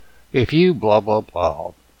If you blah blah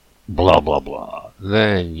blah, blah blah blah,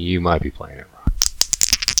 then you might be playing it wrong.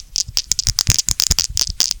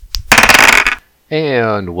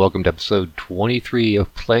 And welcome to episode 23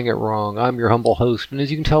 of Playing It Wrong. I'm your humble host, and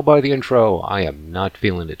as you can tell by the intro, I am not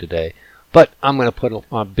feeling it today. But I'm going to put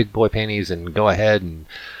on big boy panties and go ahead and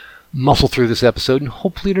muscle through this episode and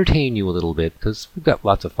hopefully entertain you a little bit, because we've got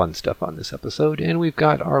lots of fun stuff on this episode, and we've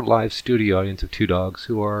got our live studio audience of two dogs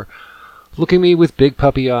who are looking at me with big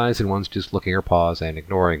puppy eyes, and one's just licking her paws and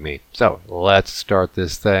ignoring me. So let's start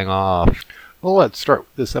this thing off. Well, let's start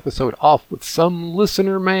this episode off with some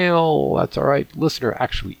listener mail. That's all right. Listener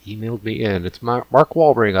actually emailed me in. It's Mark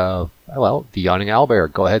Wahlberg of, the Yawning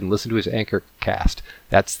Owlbear. Go ahead and listen to his anchor cast.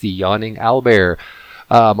 That's the Yawning Owlbear.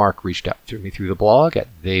 Mark reached out to me through the blog at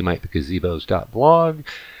theymightbegazebos.blog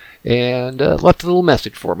and left a little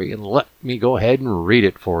message for me, and let me go ahead and read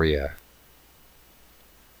it for you.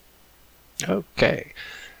 Okay.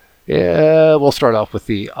 Yeah, we'll start off with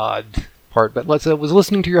the odd part, but I was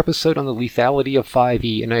listening to your episode on the lethality of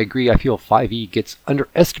 5e, and I agree. I feel 5e gets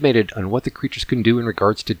underestimated on what the creatures can do in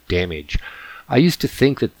regards to damage. I used to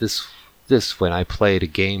think that this when I played a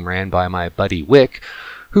game ran by my buddy Wick,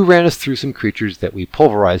 who ran us through some creatures that we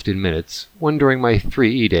pulverized in minutes, when during my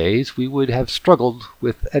 3e days we would have struggled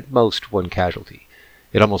with at most one casualty.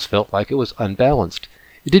 It almost felt like it was unbalanced.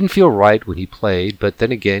 It didn't feel right when he played, but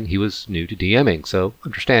then again he was new to DMing, so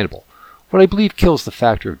understandable. What I believe kills the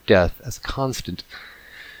factor of death as a constant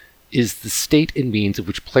is the state and means of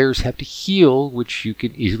which players have to heal, which you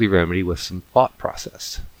can easily remedy with some thought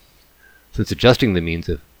process. Since adjusting the means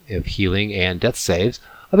of healing and death saves,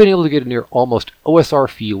 I've been able to get a near almost OSR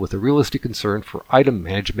feel with a realistic concern for item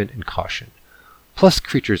management and caution. Plus,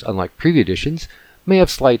 creatures, unlike previous editions, may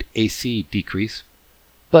have slight AC decrease,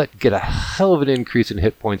 but get a hell of an increase in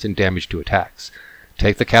hit points and damage to attacks.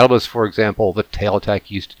 Take the Catalyst, for example. The tail attack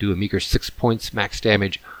used to do a meager 6 points max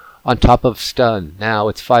damage on top of stun. Now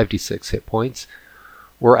it's 5d6 hit points.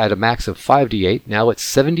 We're at a max of 5d8. Now it's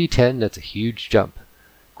 7d10. That's a huge jump.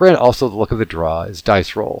 Granted, also the luck of the draw is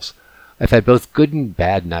dice rolls. I've had both good and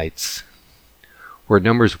bad nights where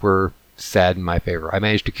numbers were sad in my favor. I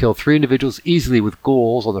managed to kill 3 individuals easily with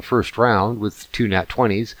ghouls on the first round with 2 nat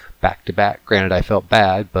 20s back to back. Granted, I felt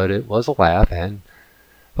bad, but it was a laugh, and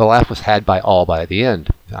the laugh was had by all by the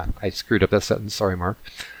end. I screwed up that sentence. Sorry, Mark.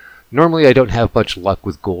 Normally, I don't have much luck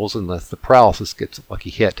with ghouls unless the paralysis gets a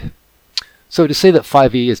lucky hit. So to say that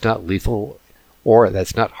 5e is not lethal, or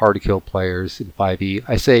that's not hard to kill players in 5e,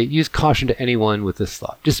 I say use caution to anyone with this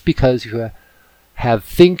thought. Just because you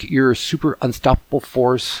think you're a super unstoppable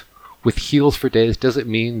force with heals for days doesn't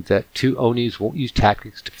mean that 2 Onis won't use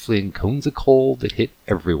tactics to fling cones of cold that hit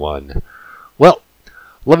everyone. Well,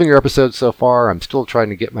 loving your episodes so far. I'm still trying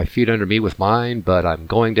to get my feet under me with mine, but I'm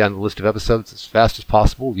going down the list of episodes as fast as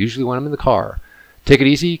possible, usually when I'm in the car. Take it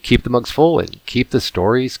easy, keep the mugs full, and keep the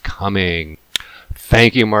stories coming.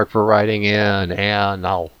 Thank you, Mark, for writing in, and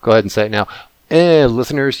I'll go ahead and say it now.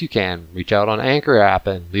 Listeners, you can reach out on Anchor app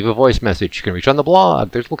and leave a voice message. You can reach on the blog.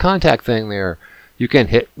 There's a little contact thing there. You can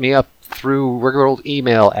hit me up through regular old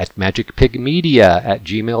email at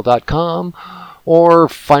magicpigmedia@gmail.com, or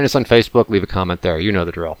find us on Facebook, leave a comment there. You know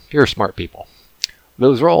the drill. You're smart people.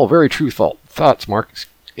 Those are all very true thoughts, Mark.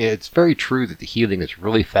 It's very true that the healing is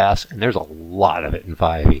really fast, and there's a lot of it in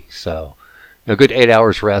 5e, so a good 8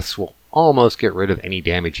 hours rest will almost get rid of any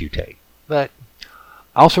damage you take. But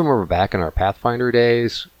I also remember back in our Pathfinder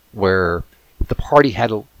days where if the party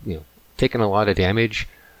had taken a lot of damage,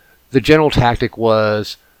 the general tactic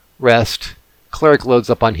was rest, cleric loads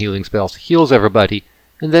up on healing spells, heals everybody,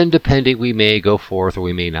 and then depending, we may go forth or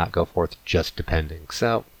we may not go forth, just depending.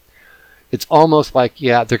 So it's almost like,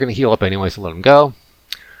 they're going to heal up anyway, so let them go.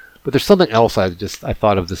 But there's something else I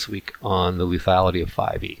thought of this week on the lethality of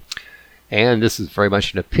 5e. And this is very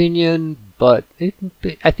much an opinion, but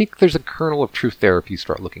I think there's a kernel of truth there if you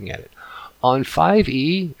start looking at it. On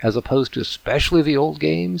 5e, as opposed to especially the old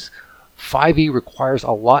games, 5e requires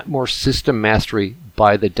a lot more system mastery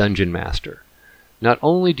by the dungeon master. Not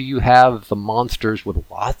only do you have the monsters with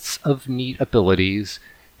lots of neat abilities,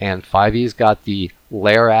 and 5e's got the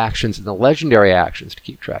lair actions and the legendary actions to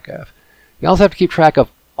keep track of, you also have to keep track of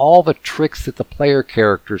all the tricks that the player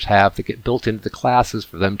characters have that get built into the classes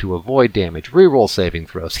for them to avoid damage, reroll saving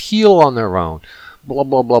throws, heal on their own, blah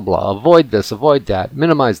blah blah blah, avoid this, avoid that,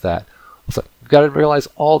 minimize that. So you've got to realize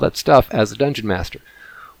all that stuff as a dungeon master,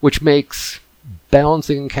 which makes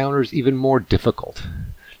balancing encounters even more difficult.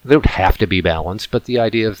 They don't have to be balanced, but the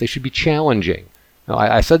idea is they should be challenging. Now,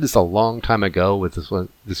 I said this a long time ago with this one.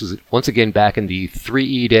 This was once again back in the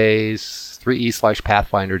 3E days,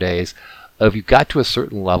 3E/Pathfinder days of you got to a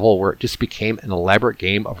certain level where it just became an elaborate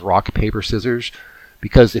game of rock, paper, scissors,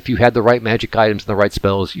 because if you had the right magic items and the right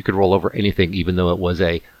spells, you could roll over anything, even though it was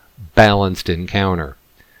a balanced encounter.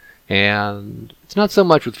 And it's not so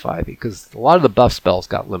much with 5e, because a lot of the buff spells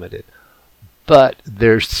got limited. But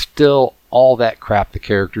there's still all that crap the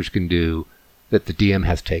characters can do that the DM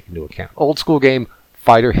has taken into account. Old school game,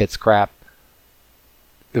 fighter hits crap.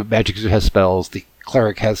 The magic user has spells. The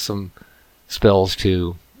cleric has some spells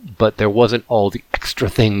too. But there wasn't all the extra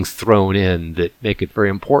things thrown in that make it very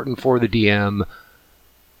important for the DM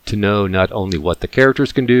to know not only what the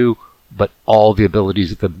characters can do, but all the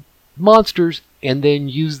abilities of the monsters, and then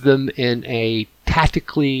use them in a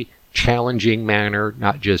tactically challenging manner,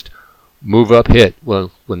 not just move up, hit.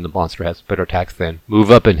 Well, when the monster has better attacks, then move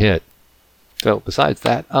up and hit. So besides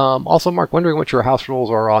that, also Mark, wondering what your house rules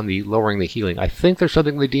are on the lowering the healing. I think there's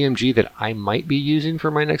something in the DMG that I might be using for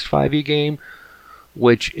my next 5e game,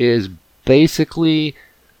 which is basically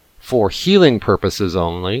for healing purposes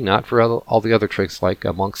only, not for all the other tricks like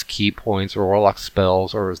amongst key points or warlock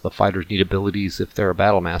spells, or as the fighters need abilities if they're a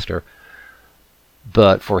battle master.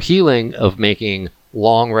 But for healing, of making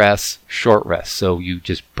long rests, short rests. So you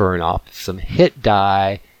just burn off some hit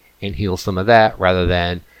die and heal some of that, rather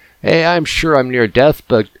than, hey, I'm sure I'm near death,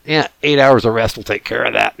 but 8 hours of rest will take care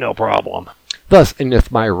of that, no problem. Thus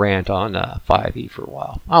endeth my rant on 5e for a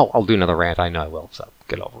while. I'll do another rant, I know I will, so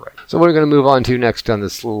get over it. So what are we going to move on to next on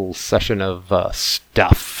this little session of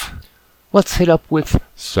stuff? Let's hit up with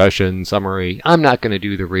session summary. I'm not going to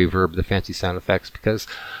do the reverb, the fancy sound effects, because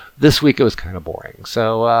this week it was kind of boring.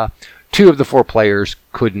 So 2 of the 4 players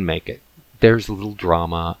couldn't make it. There's a little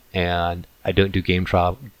drama, and I don't do game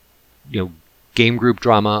group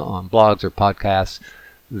drama on blogs or podcasts.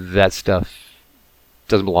 That stuff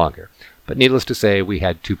doesn't belong here. But needless to say, we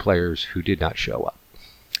had 2 players who did not show up.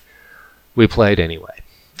 We played anyway.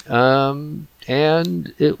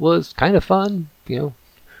 And it was kind of fun.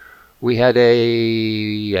 We had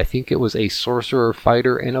I think it was a sorcerer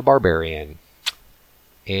fighter and a barbarian.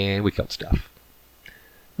 And we killed stuff.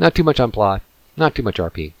 Not too much on plot. Not too much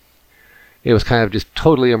RP. It was kind of just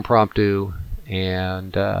totally impromptu.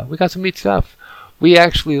 And we got some neat stuff. We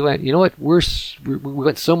actually went, you know what, we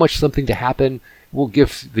went so much something to happen, we'll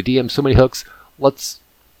give the DM so many hooks, let's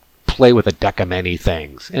play with a deck of many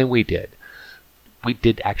things. And we did. We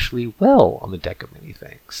did actually well on the deck of many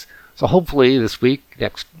things. So hopefully this week,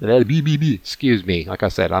 excuse me, like I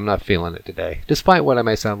said, I'm not feeling it today. Despite what I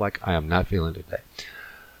may sound like, I am not feeling it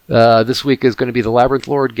today. This week is going to be the Labyrinth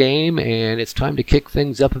Lord game, and it's time to kick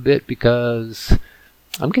things up a bit because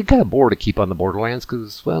I'm getting kind of bored to keep on the Borderlands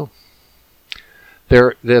because, well,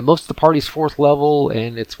 most of the party's 4th level,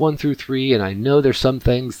 and it's 1 through 3, and I know there's some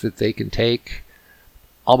things that they can take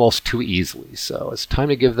almost too easily. So it's time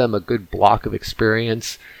to give them a good block of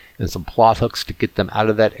experience and some plot hooks to get them out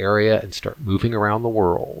of that area and start moving around the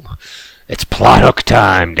world. It's plot hook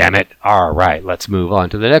time, damn it! All right, let's move on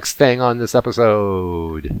to the next thing on this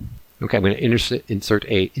episode. Okay, I'm going to insert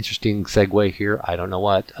a interesting segue here. I don't know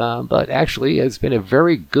what, but actually it's been a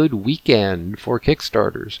very good weekend for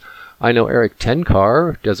Kickstarters. I know Eric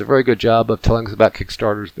Tenkar does a very good job of telling us about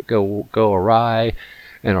Kickstarters that go awry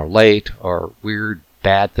and are late or weird,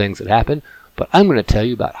 bad things that happen. But I'm going to tell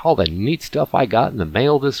you about all the neat stuff I got in the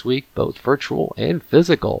mail this week, both virtual and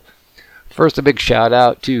physical. First, a big shout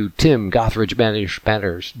out to Tim Gothridge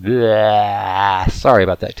Banners. Sorry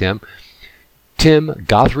about that, Tim. Tim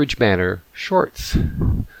Gothridge Banner Shorts.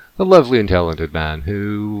 The lovely and talented man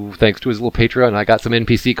who, thanks to his little Patreon, I got some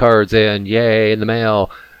NPC cards in the mail.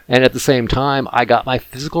 And at the same time, I got my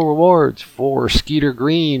physical rewards for Skeeter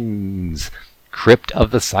Green's Crypt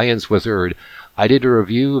of the Science Wizard. I did a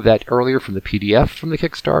review of that earlier from the PDF from the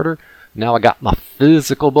Kickstarter. Now I got my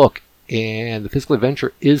physical book, and the physical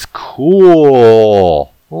adventure is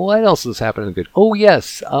cool. What else is happening good? Oh,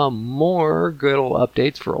 yes, more good old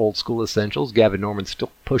updates for Old School Essentials. Gavin Norman's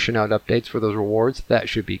still pushing out updates for those rewards. That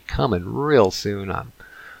should be coming real soon.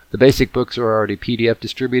 The basic books are already PDF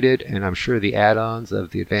distributed, and I'm sure the add-ons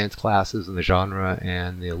of the advanced classes and the genre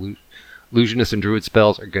and the illusionist and druid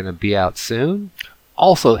spells are going to be out soon.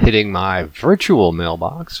 Also hitting my virtual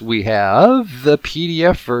mailbox, we have the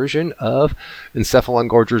PDF version of Encephalon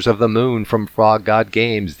Gorgers of the Moon from Frog God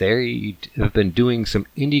Games. They have been doing some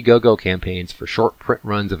Indiegogo campaigns for short print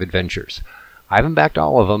runs of adventures. I haven't backed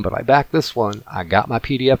all of them, but I backed this one. I got my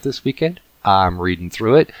PDF this weekend. I'm reading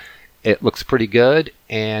through it. It looks pretty good,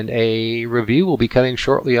 and a review will be coming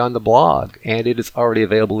shortly on the blog, and it is already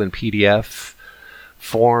available in PDF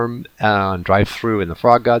form on Drive-Thru in the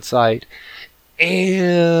Frog God site.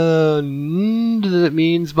 And that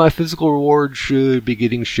means my physical reward should be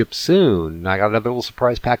getting shipped soon. I got another little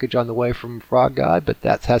surprise package on the way from Frog God, but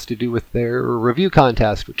that has to do with their review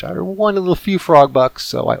contest, which I won a little few frog bucks,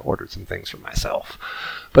 so I ordered some things for myself.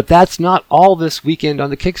 But that's not all this weekend on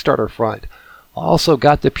the Kickstarter front. I also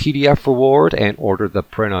got the PDF reward and ordered the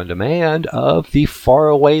print on demand of the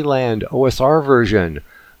Faraway Land OSR version.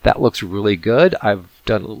 That looks really good. I've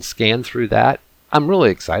done a little scan through that. I'm really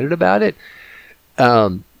excited about it.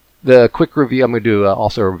 The quick review, I'm going to do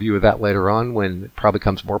also a review of that later on when it probably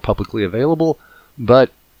becomes more publicly available.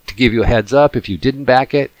 But to give you a heads up, if you didn't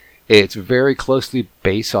back it, it's very closely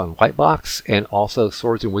based on Lightbox and also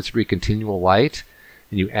Swords and Wizardry Continual Light.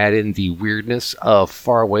 And you add in the weirdness of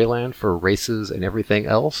Faraway Land for races and everything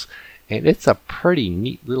else. And it's a pretty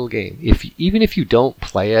neat little game. Even if you don't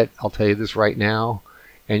play it, I'll tell you this right now,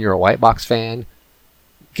 and you're a Lightbox fan,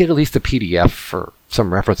 get at least a PDF for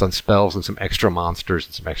some reference on spells and some extra monsters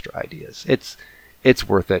and some extra ideas. It's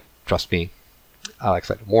worth it. Trust me. Like I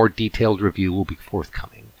said, a more detailed review will be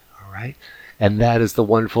forthcoming. All right? And that is the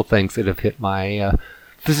wonderful things that have hit my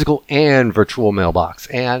physical and virtual mailbox.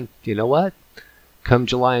 And you know what? Come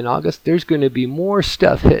July and August, there's going to be more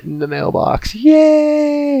stuff hitting the mailbox.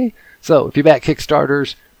 Yay! So if you back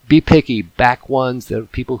Kickstarters, be picky. Back ones that are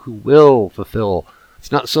people who will fulfill.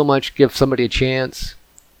 It's not so much give somebody a chance.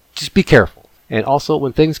 Just be careful. And also,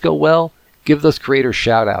 when things go well, give those creators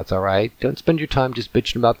shout-outs, all right? Don't spend your time just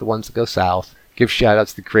bitching about the ones that go south. Give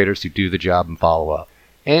shout-outs to the creators who do the job and follow up.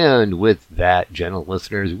 And with that, gentle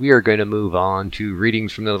listeners, we are going to move on to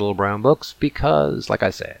readings from the Little Brown Books because, like I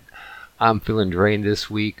said, I'm feeling drained this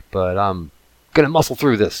week, but I'm going to muscle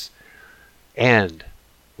through this. And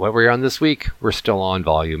what we're on this week, we're still on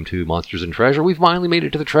Volume 2, Monsters and Treasure. We've finally made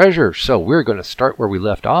it to the treasure, so we're going to start where we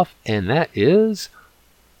left off, and that is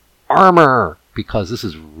armor. Because this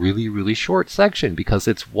is really, really short section because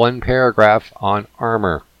it's one paragraph on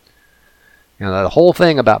armor. You know, the whole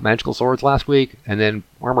thing about magical swords last week, and then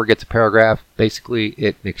armor gets a paragraph. Basically,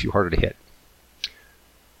 it makes you harder to hit.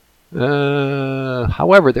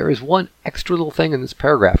 However, there is one extra little thing in this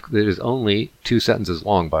paragraph that is only 2 sentences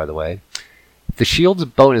long, by the way. If the shield's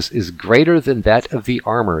bonus is greater than that of the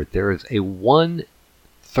armor, there is a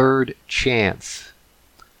 1/3 chance.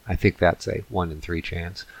 I think that's a 1 in 3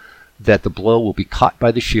 chance that the blow will be caught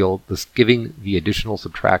by the shield, thus giving the additional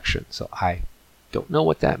subtraction. So I don't know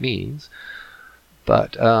what that means.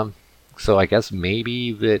 But, so I guess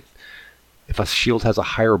maybe that if a shield has a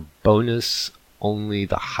higher bonus, only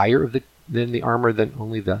the higher than the armor, then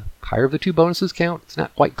only the higher of the 2 bonuses count? It's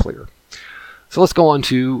not quite clear. So let's go on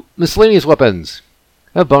to miscellaneous weapons.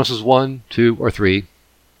 Have bonuses 1, 2, or 3.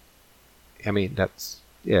 I mean, that's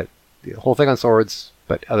it. The whole thing on swords,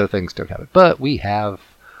 but other things don't have it. But we have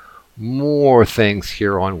more things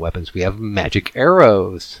here on weapons. We have magic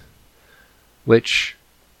arrows, which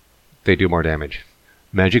they do more damage.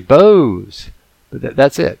 Magic bows, but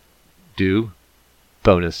that's it. Do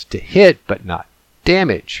bonus to hit, but not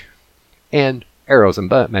damage. And arrows and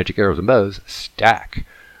magic arrows and bows stack.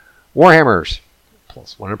 Warhammers,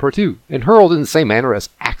 +1 per 2, and hurled in the same manner as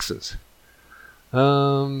axes.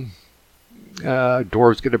 Dwarves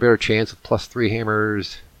get a better chance with +3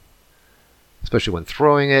 hammers, especially when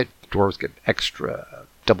throwing it. Dwarves get extra,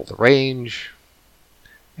 double the range,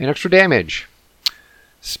 and extra damage.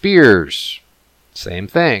 Spears, same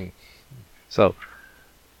thing. So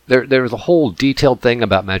there's a whole detailed thing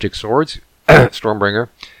about magic swords, Stormbringer,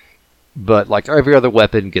 but like every other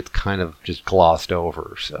weapon gets kind of just glossed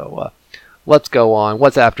over. So let's go on.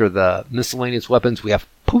 What's after the miscellaneous weapons? We have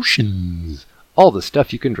potions. All the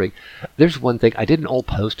stuff you can drink. There's one thing, I did an old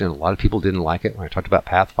post and a lot of people didn't like it when I talked about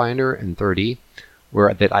Pathfinder and 3D,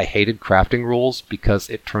 where that I hated crafting rules because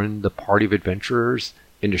it turned the party of adventurers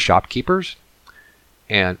into shopkeepers.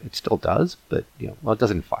 And it still does, but it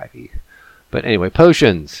does in 5e. But anyway,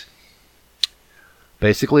 potions.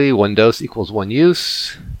 Basically, 1 dose equals 1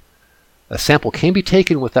 use. A sample can be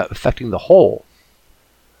taken without affecting the whole.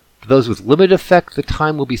 For those with limited effect, the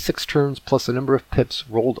time will be 6 turns plus the number of pips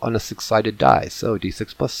rolled on a 6-sided die, so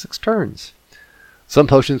d6 plus 6 turns. Some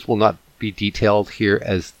potions will not be detailed here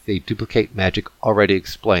as they duplicate magic already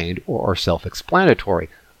explained or are self-explanatory.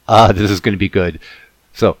 This is going to be good.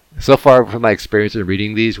 So far from my experience in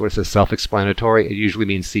reading these, when it says self-explanatory, it usually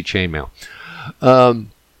means see chainmail.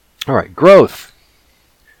 Alright, growth.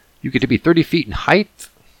 You get to be 30 feet in height.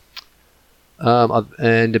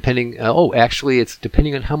 And depending, actually it's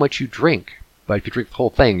depending on how much you drink. But if you drink the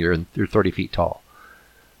whole thing, you're 30 feet tall.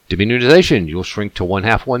 Diminution, you'll shrink to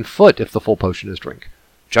 1/2 1 foot if the full potion is drink.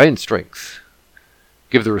 Giant strength.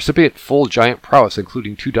 Give the recipient full giant prowess,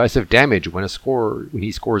 including 2 dice of damage when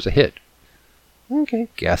he scores a hit. Okay,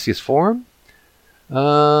 gaseous form.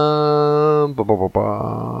 Go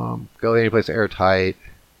any place airtight.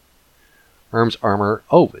 Arms, armor.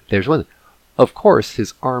 Oh, there's one. Of course,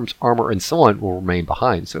 his arms, armor, and so on will remain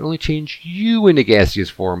behind, so it only change you into gaseous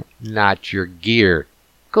form, not your gear.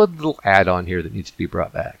 Good little add-on here that needs to be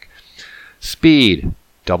brought back. Speed.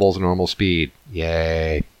 Doubles normal speed.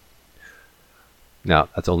 Yay. Now,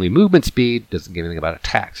 that's only movement speed. Doesn't give anything about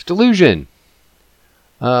attacks. Delusion.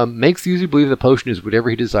 Makes the user believe the potion is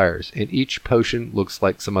whatever he desires, and each potion looks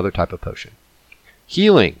like some other type of potion.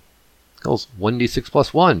 Healing. Goes 1d6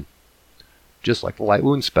 plus 1. Just like the light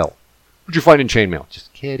wound spell. Which you find in Chainmail.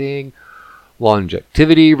 Just kidding.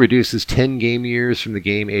 Longevity reduces 10 game years from the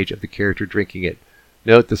game age of the character drinking it.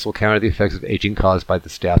 Note this will counter the effects of aging caused by the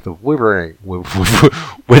Staff of Withering.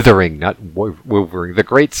 Withering, not Withering. The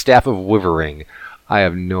Great Staff of Withering. I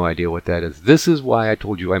have no idea what that is. This is why I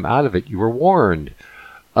told you I'm out of it. You were warned.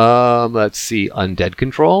 Let's see. Undead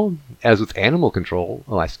control. As with animal control.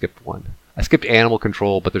 Oh, I skipped one. I skipped animal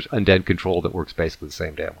control, but there's undead control that works basically the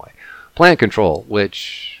same damn way. Plant control,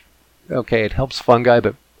 which, okay, it helps fungi,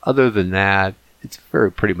 but other than that, it's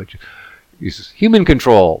very pretty much uses human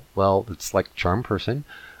control. Well, it's like charm person.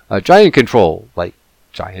 Giant control, like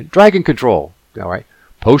giant dragon control. All right.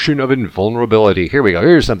 Potion of invulnerability. Here we go.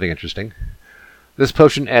 Here's something interesting. This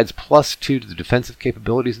potion adds +2 to the defensive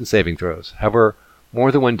capabilities and saving throws. However,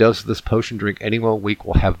 more than one dose of this potion during any 1 week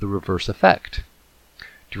will have the reverse effect.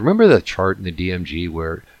 Do you remember the chart in the DMG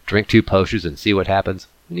where drink 2 potions and see what happens?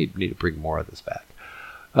 We need to bring more of this back.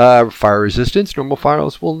 Fire resistance. Normal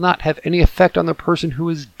fireballs will not have any effect on the person who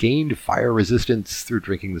has gained fire resistance through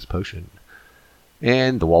drinking this potion.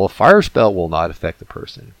 And the Wall of Fire spell will not affect the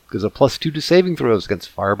person. Gives a +2 to saving throws against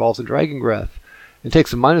fireballs and dragon breath. And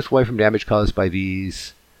takes a -1 away from damage caused by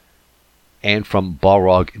these and from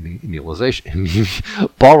Balrog immunization.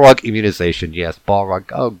 Balrog immunization, yes, Balrog.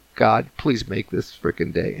 Oh God, please make this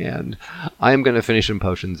frickin' day end. I am going to finish some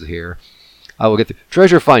potions here. I will get the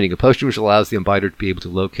treasure finding, a potion which allows the imbiter to be able to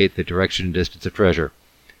locate the direction and distance of treasure.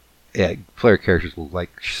 Yeah, player characters will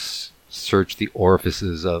like search the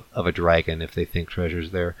orifices of a dragon if they think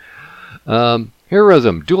treasure's there.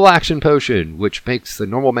 Heroism, dual action potion, which makes the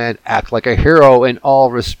normal man act like a hero in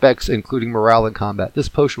all respects, including morale in combat. This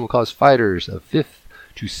potion will cause fighters of 5th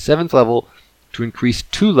to 7th level to increase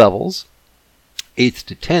 2 levels, 8th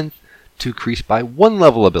to 10th to increase by 1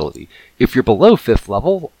 level ability. If you're below 5th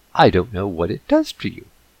level, I don't know what it does to you,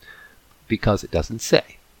 because it doesn't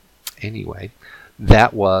say. Anyway,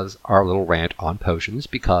 that was our little rant on potions,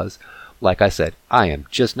 because, like I said, I am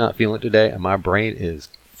just not feeling it today, and my brain is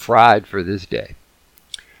fried for this day.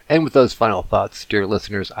 And with those final thoughts, dear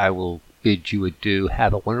listeners, I will bid you adieu.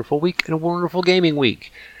 Have a wonderful week and a wonderful gaming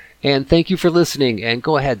week. And thank you for listening. And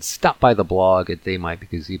go ahead, stop by the blog at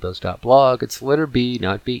theymightbegazebos.blog. It's the letter B,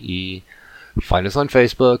 not B-E. Find us on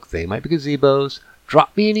Facebook, They Might Be Gazebos.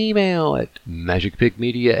 Drop me an email at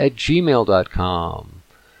magicpigmedia@gmail.com.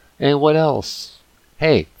 And what else?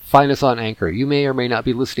 Hey, find us on Anchor. You may or may not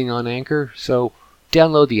be listening on Anchor, so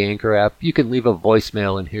download the Anchor app. You can leave a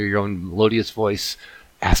voicemail and hear your own melodious voice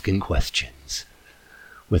asking questions.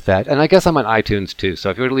 With that, and I guess I'm on iTunes too,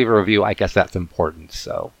 so if you were to leave a review, I guess that's important.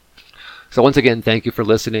 So once again, thank you for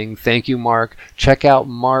listening. Thank you, Mark. Check out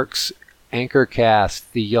Mark's Anchorcast,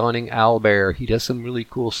 the Yawning Owlbear. He does some really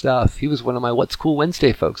cool stuff. He was one of my What's Cool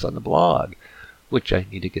Wednesday folks on the blog, which I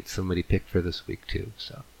need to get somebody picked for this week too.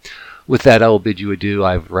 So with that, I will bid you adieu.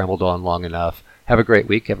 I've rambled on long enough. Have a great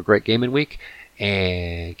week. Have a great gaming week.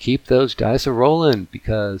 And keep those dice a rolling,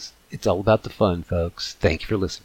 because it's all about the fun, folks. Thank you for listening.